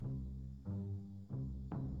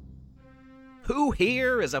Who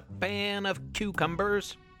here is a fan of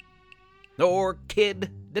cucumbers? Or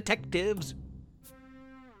kid detectives?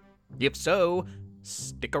 If so,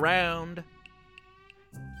 stick around.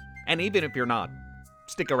 And even if you're not,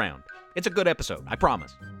 stick around. It's a good episode, I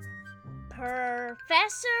promise.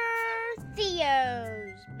 Professor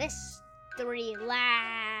Theo's Mystery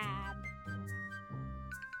Lab.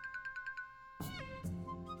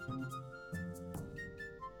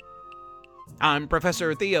 I'm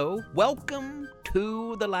Professor Theo. Welcome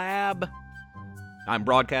to the lab. I'm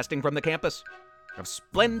broadcasting from the campus of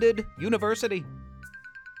Splendid University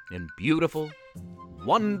in beautiful,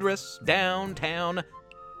 wondrous downtown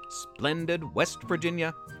Splendid, West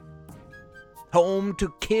Virginia. Home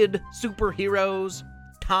to kid superheroes,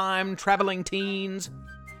 time-traveling teens,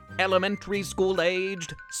 elementary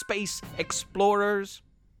school-aged space explorers,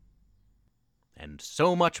 and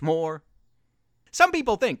so much more. Some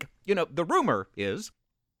people think, the rumor is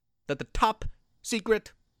that the top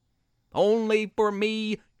secret, only for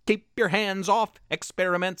me, keep your hands off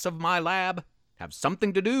experiments of my lab have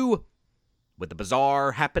something to do with the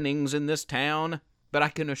bizarre happenings in this town, but I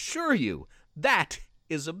can assure you that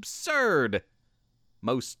is absurd.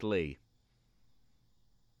 Mostly.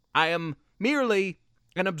 I am merely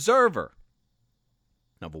an observer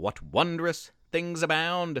of what wondrous things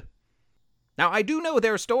abound. Now, I do know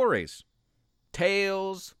their stories,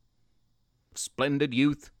 tales of splendid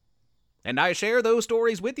youth, and I share those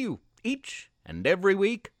stories with you each and every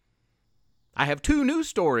week. I have 2 new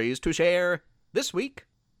stories to share this week.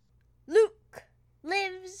 Luke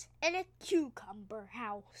lives in a cucumber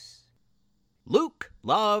house. Luke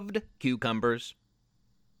loved cucumbers.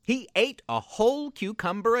 He ate a whole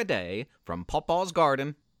cucumber a day from Pawpaw's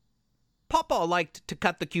garden. Pawpaw liked to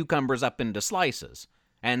cut the cucumbers up into slices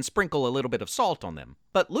and sprinkle a little bit of salt on them,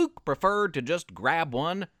 but Luke preferred to just grab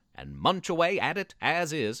one and munch away at it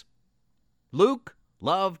as is. Luke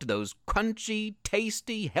loved those crunchy,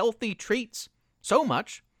 tasty, healthy treats so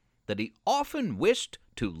much that he often wished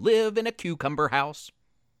to live in a cucumber house.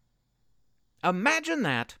 Imagine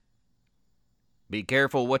that. Be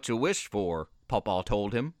careful what you wish for, Pawpaw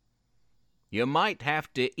told him. You might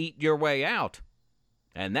have to eat your way out,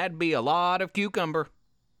 and that'd be a lot of cucumber.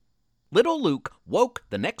 Little Luke woke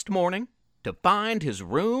the next morning to find his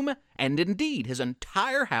room, and indeed his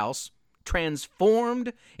entire house,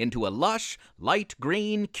 transformed into a lush, light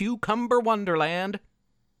green cucumber wonderland.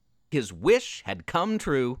 His wish had come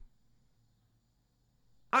true.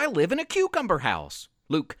 I live in a cucumber house,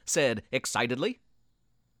 Luke said excitedly.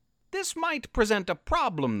 This might present a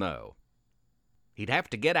problem, though. He'd have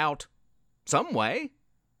to get out some way.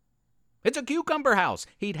 It's a cucumber house.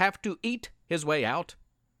 He'd have to eat his way out.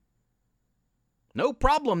 No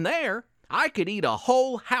problem there. I could eat a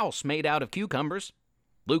whole house made out of cucumbers,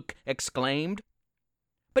 Luke exclaimed.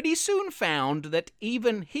 But he soon found that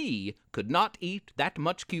even he could not eat that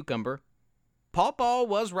much cucumber. Pawpaw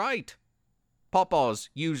was right. Pawpaws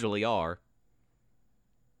usually are.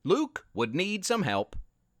 Luke would need some help.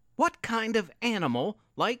 What kind of animal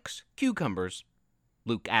likes cucumbers?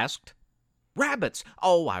 Luke asked. Rabbits.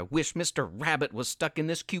 Oh, I wish Mr. Rabbit was stuck in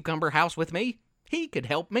this cucumber house with me. He could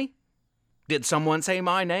help me. Did someone say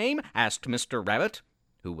my name? Asked Mr. Rabbit,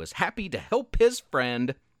 who was happy to help his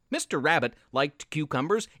friend. Mr. Rabbit liked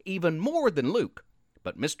cucumbers even more than Luke,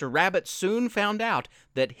 but Mr. Rabbit soon found out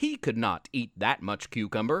that he could not eat that much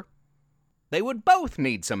cucumber. They would both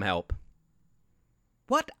need some help.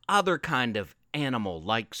 What other kind of animal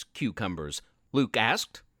likes cucumbers? Luke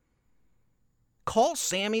asked. Call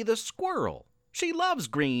Sammy the squirrel. She loves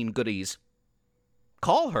green goodies.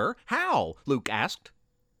 Call her? How? Luke asked.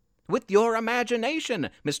 With your imagination,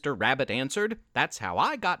 Mr. Rabbit answered. That's how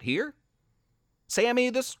I got here. Sammy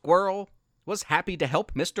the squirrel was happy to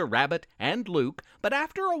help Mr. Rabbit and Luke, but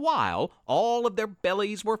after a while, all of their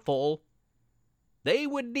bellies were full. They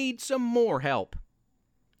would need some more help.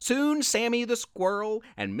 Soon Sammy the squirrel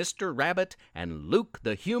and Mr. Rabbit and Luke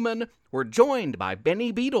the human were joined by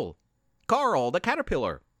Benny Beetle, Carl the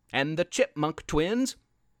caterpillar, and the chipmunk twins.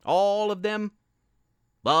 All of them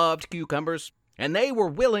loved cucumbers, and they were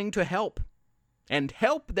willing to help. And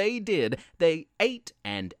help they did. They ate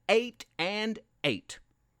and ate and ate.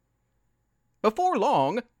 Before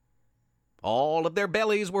long, all of their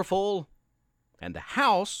bellies were full, and the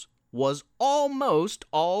house was almost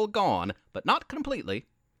all gone, but not completely.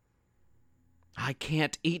 I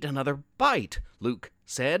can't eat another bite, Luke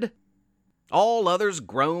said. All others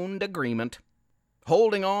groaned agreement,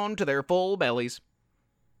 holding on to their full bellies.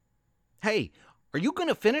 Hey, are you going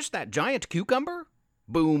to finish that giant cucumber?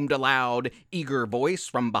 Boomed a loud, eager voice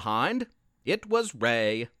from behind. It was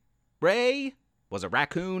Ray. Ray was a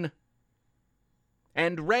raccoon.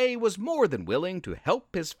 and Ray was more than willing to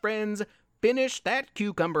help his friends finish that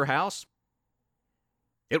cucumber house.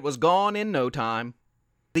 It was gone in no time.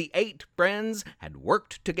 The 8 friends had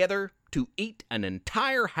worked together to eat an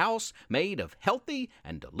entire house made of healthy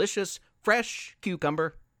and delicious fresh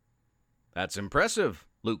cucumber. "That's impressive,"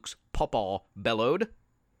 Luke's pawpaw bellowed.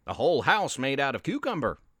 "A whole house made out of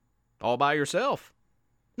cucumber. All by yourself."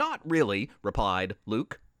 "Not really," replied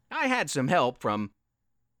Luke. "I had some help from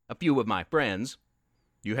a few of my friends."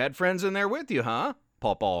 "You had friends in there with you, huh?"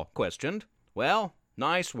 Pawpaw questioned. "Well,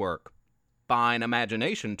 nice work. Fine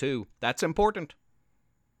imagination, too. That's important.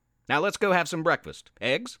 Now let's go have some breakfast.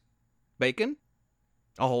 Eggs? Bacon?"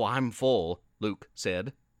 "Oh, I'm full," Luke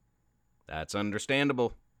said. "That's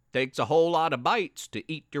understandable. Takes a whole lot of bites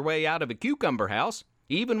to eat your way out of a cucumber house,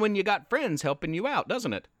 even when you got friends helping you out,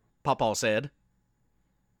 doesn't it?" Pawpaw said.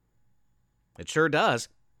 "It sure does."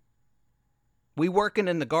 "We working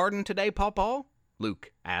in the garden today, Pawpaw?"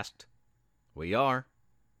 Luke asked. "We are.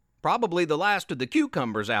 Probably the last of the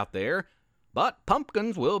cucumbers out there, but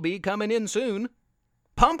pumpkins will be coming in soon."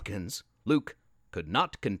 "Pumpkins?" Luke could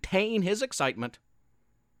not contain his excitement.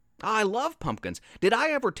 "I love pumpkins. Did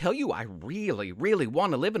I ever tell you I really, really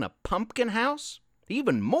want to live in a pumpkin house?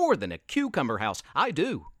 Even more than a cucumber house. I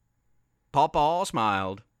do." Pawpaw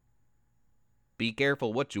smiled. "Be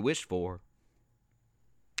careful what you wish for."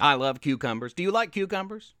 "I love cucumbers. Do you like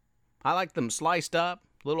cucumbers? I like them sliced up,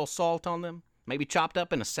 a little salt on them, maybe chopped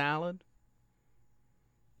up in a salad.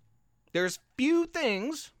 There's few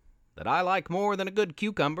things that I like more than a good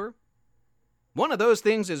cucumber. One of those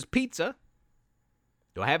things is pizza.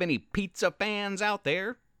 Do I have any pizza fans out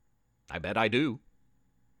there? I bet I do.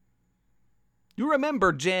 You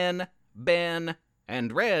remember Jen, Ben,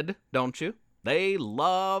 and Red, don't you? They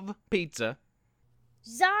love pizza."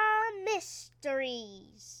 The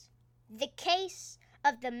Mysteries. The Case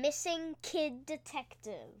of the Missing Kid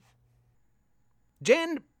Detective.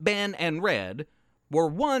 Jen, Ben, and Red were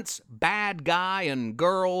once bad guy and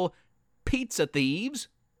girl pizza thieves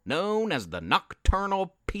known as the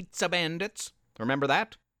Nocturnal Pizza Bandits. Remember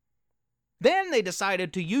that? Then they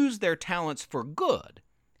decided to use their talents for good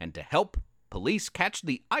and to help police catch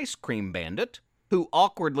the ice cream bandit, who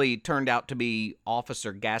awkwardly turned out to be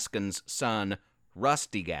Officer Gaskin's son,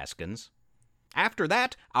 Rusty Gaskins. After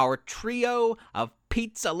that, our trio of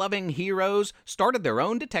pizza-loving heroes started their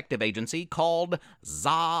own detective agency called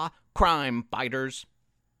ZA Crime Fighters.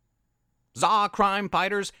 ZA Crime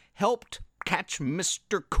Fighters helped catch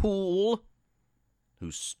Mr. Cool,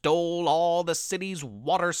 who stole all the city's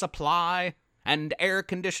water supply and air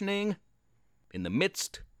conditioning in the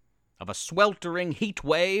midst of a sweltering heat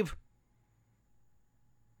wave.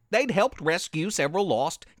 They'd helped rescue several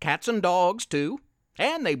lost cats and dogs, too,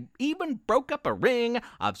 and they even broke up a ring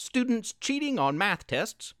of students cheating on math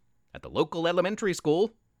tests at the local elementary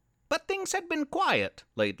school. But things had been quiet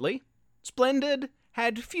lately. Splendid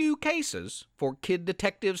had few cases for kid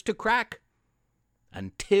detectives to crack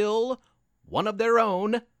until one of their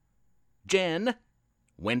own, Jen,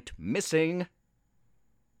 went missing.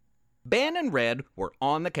 Ben and Red were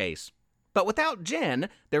on the case, but without Jen,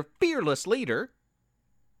 their fearless leader,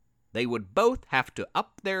 they would both have to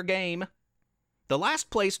up their game. The last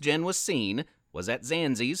place Jen was seen was at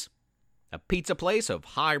Zanzi's, a pizza place of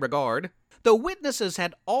high regard, though witnesses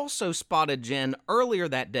had also spotted Jen earlier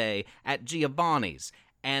that day at Giovanni's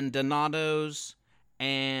and Donato's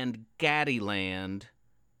and Gaddyland,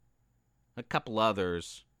 a couple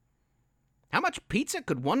others. "How much pizza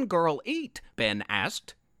could one girl eat?" Ben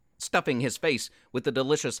asked, stuffing his face with the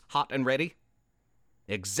delicious hot and ready.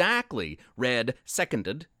 "Exactly," Red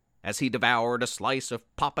seconded, as he devoured a slice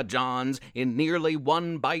of Papa John's in nearly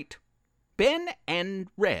one bite. Ben and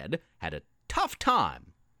Red had a tough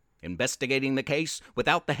time investigating the case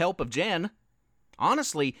without the help of Jen.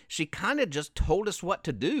 "Honestly, she kinda just told us what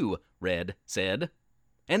to do," Red said.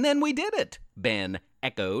 "And then we did it," Ben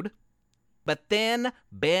echoed. But then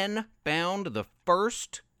Ben found the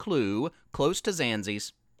first clue close to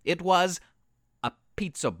Zanzi's. It was a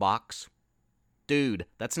pizza box. "Dude,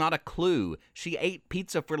 that's not a clue. She ate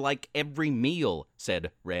pizza for like every meal,"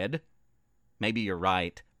 said Red. "Maybe you're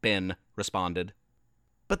right," Ben responded.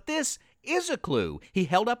 "But this is a clue." He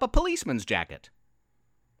held up a policeman's jacket.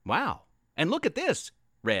 "Wow, and look at this,"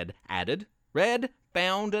 Red added. Red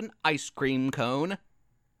found an ice cream cone,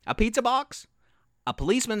 a pizza box, a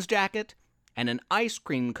policeman's jacket, and an ice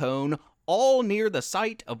cream cone, all near the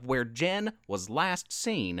site of where Jen was last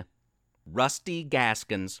seen. Rusty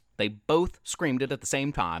Gaskins. They both screamed it at the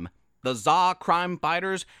same time. The ZA Crime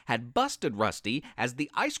Fighters had busted Rusty as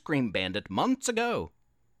the ice cream bandit months ago.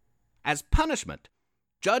 As punishment,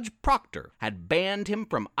 Judge Proctor had banned him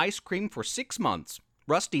from ice cream for 6 months.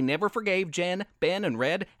 Rusty never forgave Jen, Ben, and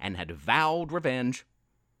Red and had vowed revenge.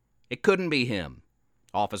 It couldn't be him.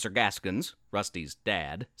 Officer Gaskins, Rusty's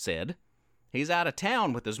dad, said. He's out of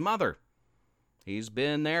town with his mother. He's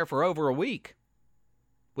been there for over a week.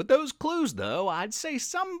 With those clues, though, I'd say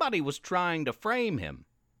somebody was trying to frame him.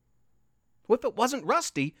 Well, if it wasn't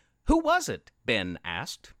Rusty, who was it? Ben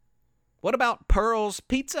asked. What about Pearl's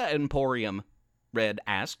Pizza Emporium? Red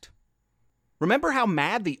asked. Remember how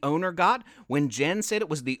mad the owner got when Jen said it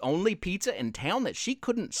was the only pizza in town that she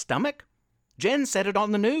couldn't stomach? Jen said it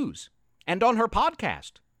on the news and on her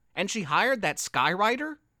podcast, and she hired that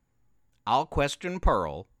skywriter? I'll question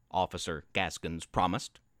Pearl, Officer Gaskins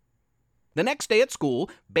promised. The next day at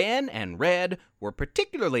school, Ben and Red were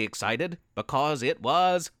particularly excited because it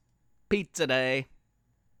was Pizza Day.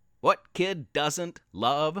 What kid doesn't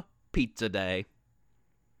love Pizza Day?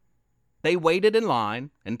 They waited in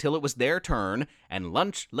line until it was their turn, and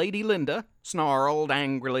Lunch Lady Linda snarled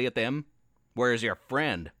angrily at them. Where's your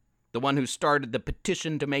friend? The one who started the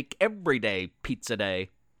petition to make every day Pizza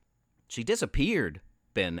Day. She disappeared,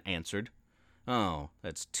 Ben answered. Oh,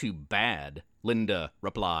 that's too bad, Linda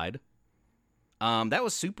replied. That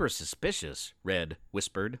was super suspicious, Red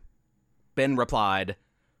whispered. Ben replied,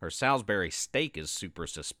 her Salisbury steak is super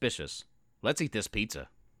suspicious. Let's eat this pizza.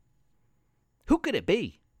 Who could it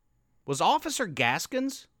be? Was Officer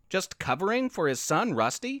Gaskins just covering for his son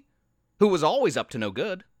Rusty, who was always up to no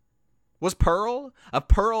good? Was Pearl of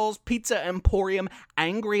Pearl's Pizza Emporium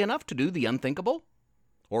angry enough to do the unthinkable?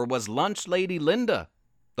 Or was Lunch Lady Linda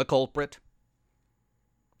the culprit?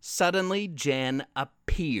 Suddenly, Jen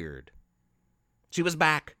appeared. She was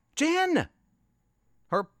back. Jen!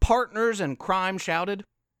 Her partners in crime shouted.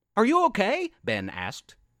 Are you okay? Ben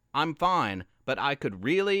asked. I'm fine, but I could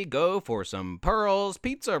really go for some Pearl's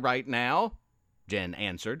Pizza right now, Jen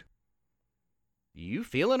answered. You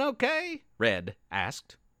feeling okay? Red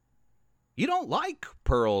asked. You don't like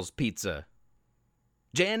Pearl's Pizza.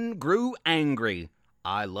 Jen grew angry.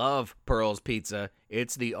 I love Pearl's Pizza.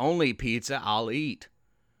 It's the only pizza I'll eat.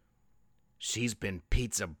 She's been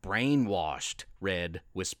pizza brainwashed, Red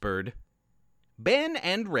whispered. Ben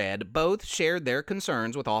and Red both shared their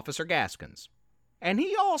concerns with Officer Gaskins, and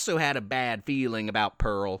he also had a bad feeling about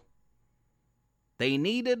Pearl. They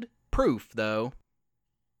needed proof, though.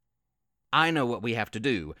 I know what we have to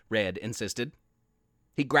do, Red insisted.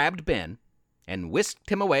 He grabbed Ben and whisked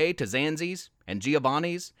him away to Zanzi's and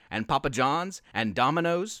Giovanni's and Papa John's and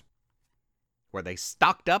Domino's, where they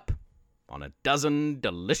stocked up on a dozen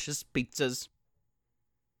delicious pizzas.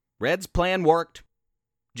 Red's plan worked.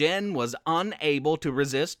 Jen was unable to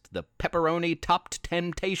resist the pepperoni-topped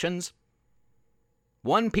temptations.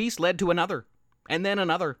 One piece led to another, and then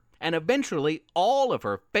another, and eventually all of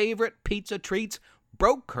her favorite pizza treats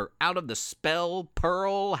broke her out of the spell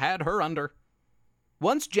Pearl had her under.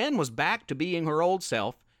 Once Jen was back to being her old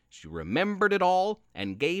self, she remembered it all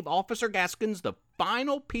and gave Officer Gaskins the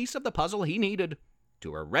final piece of the puzzle he needed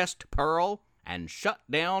to arrest Pearl and shut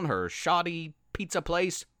down her shoddy pizza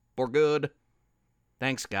place for good.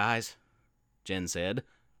 Thanks, guys, Jen said,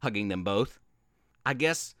 hugging them both. I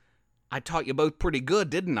guess I taught you both pretty good,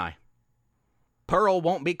 didn't I? Pearl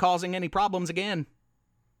won't be causing any problems again.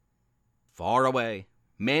 Far away,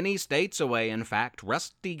 many states away, in fact,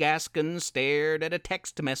 Rusty Gaskins stared at a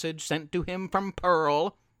text message sent to him from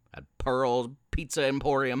Pearl at Pearl's Pizza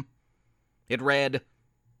Emporium. It read,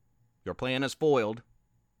 Your plan is foiled.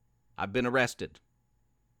 I've been arrested.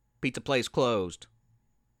 Pizza place closed.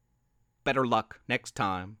 Better luck next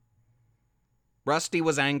time. Rusty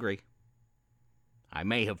was angry. I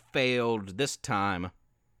may have failed this time,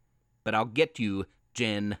 but I'll get you,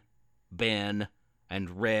 Jen, Ben,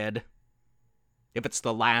 and Red, if it's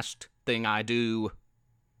the last thing I do.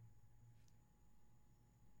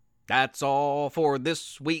 That's all for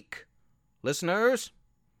this week, listeners.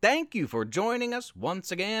 Thank you for joining us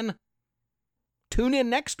once again. Tune in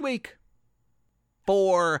next week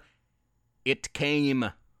for It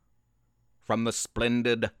Came from the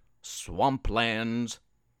Splendid Swamplands.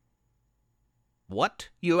 What,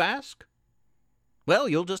 you ask? Well,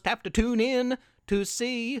 you'll just have to tune in to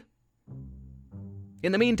see.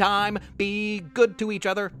 In the meantime, be good to each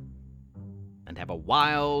other and have a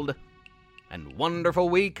wild and wonderful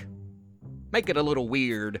week. Make it a little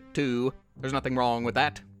weird, too. There's nothing wrong with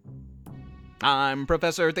that. I'm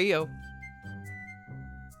Professor Theo.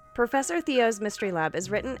 Professor Theo's Mystery Lab is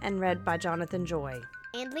written and read by Jonathan Joy.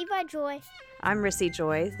 And Levi Joy. I'm Rissy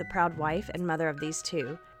Joy, the proud wife and mother of these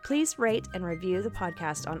two. Please rate and review the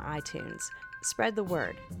podcast on iTunes. Spread the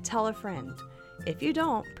word. Tell a friend. If you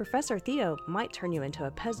don't, Professor Theo might turn you into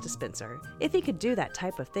a Pez dispenser, if he could do that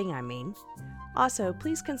type of thing, I mean. Also,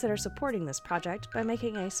 please consider supporting this project by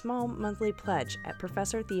making a small monthly pledge at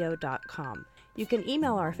ProfessorTheo.com. You can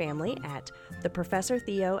email our family at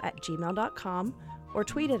theprofessortheo@gmail.com or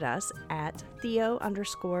tweet at us at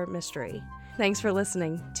Theo_mystery. Thanks for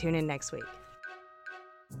listening. Tune in next week.